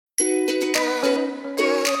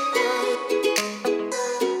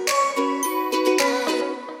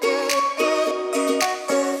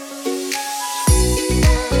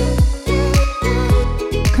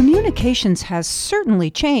Communications has certainly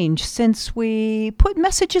changed since we put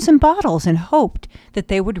messages in bottles and hoped that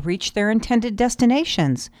they would reach their intended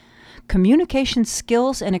destinations. Communication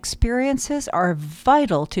skills and experiences are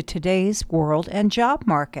vital to today's world and job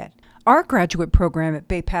market. Our graduate program at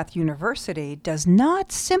Bay Path University does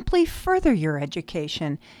not simply further your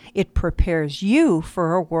education, it prepares you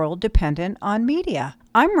for a world dependent on media.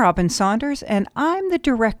 I'm Robin Saunders, and I'm the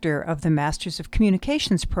director of the Masters of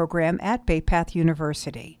Communications program at Bay Path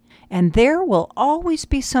University. And there will always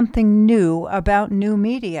be something new about new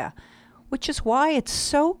media, which is why it's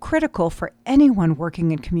so critical for anyone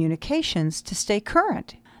working in communications to stay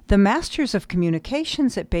current. The Masters of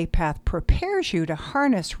Communications at Bay Path prepares you to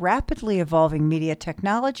harness rapidly evolving media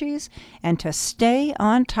technologies and to stay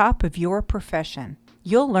on top of your profession.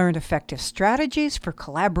 You'll learn effective strategies for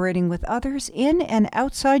collaborating with others in and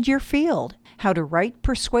outside your field, how to write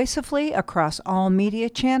persuasively across all media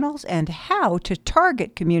channels, and how to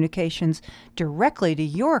target communications directly to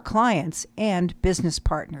your clients and business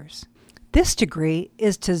partners. This degree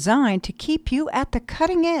is designed to keep you at the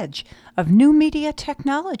cutting edge of new media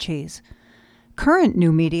technologies. Current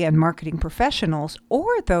new media and marketing professionals,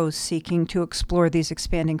 or those seeking to explore these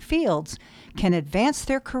expanding fields, can advance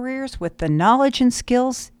their careers with the knowledge and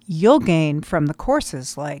skills you'll gain from the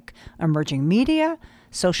courses like emerging media,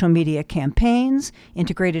 social media campaigns,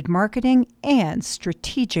 integrated marketing, and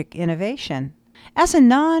strategic innovation. As a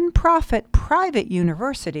nonprofit private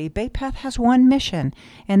university, Bay Path has one mission,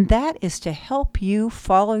 and that is to help you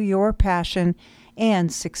follow your passion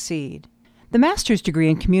and succeed. The master's degree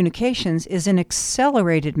in communications is an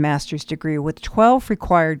accelerated master's degree with 12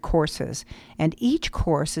 required courses, and each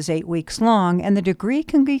course is 8 weeks long, and the degree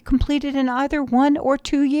can be completed in either 1 or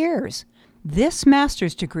 2 years. This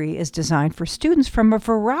master's degree is designed for students from a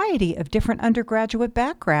variety of different undergraduate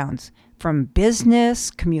backgrounds, from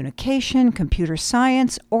business, communication, computer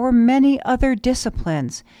science, or many other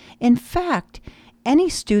disciplines. In fact, any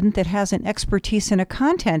student that has an expertise in a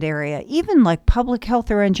content area, even like public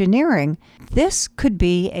health or engineering, this could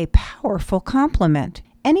be a powerful complement.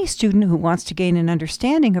 Any student who wants to gain an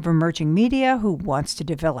understanding of emerging media, who wants to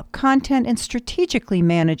develop content and strategically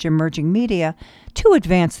manage emerging media to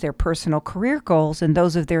advance their personal career goals and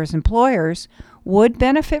those of their employers, would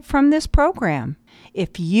benefit from this program.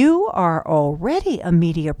 If you are already a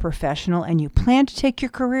media professional and you plan to take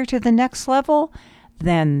your career to the next level,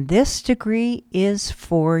 then this degree is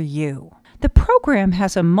for you. The program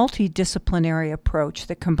has a multidisciplinary approach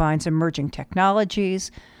that combines emerging technologies,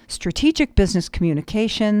 strategic business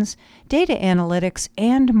communications, data analytics,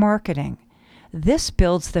 and marketing. This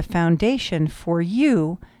builds the foundation for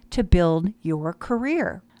you to build your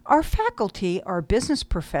career. Our faculty are business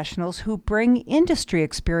professionals who bring industry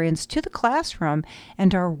experience to the classroom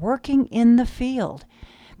and are working in the field.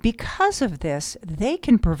 Because of this, they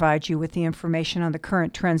can provide you with the information on the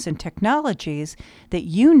current trends and technologies that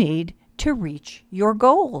you need to reach your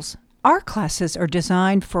goals. Our classes are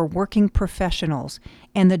designed for working professionals,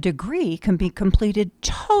 and the degree can be completed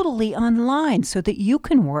totally online so that you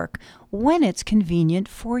can work when it's convenient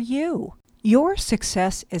for you. Your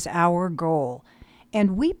success is our goal,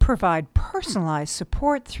 and we provide personalized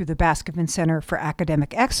support through the Baskovin Center for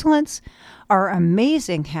Academic Excellence, our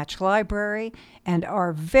amazing Hatch Library, and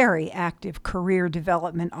our very active Career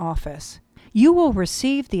Development Office. You will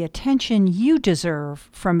receive the attention you deserve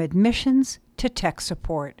from admissions to tech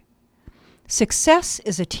support. Success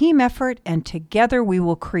is a team effort, and together we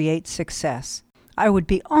will create success. I would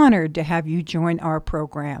be honored to have you join our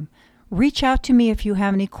program. Reach out to me if you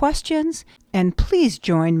have any questions, and please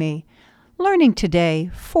join me. Learning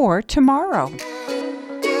today for tomorrow.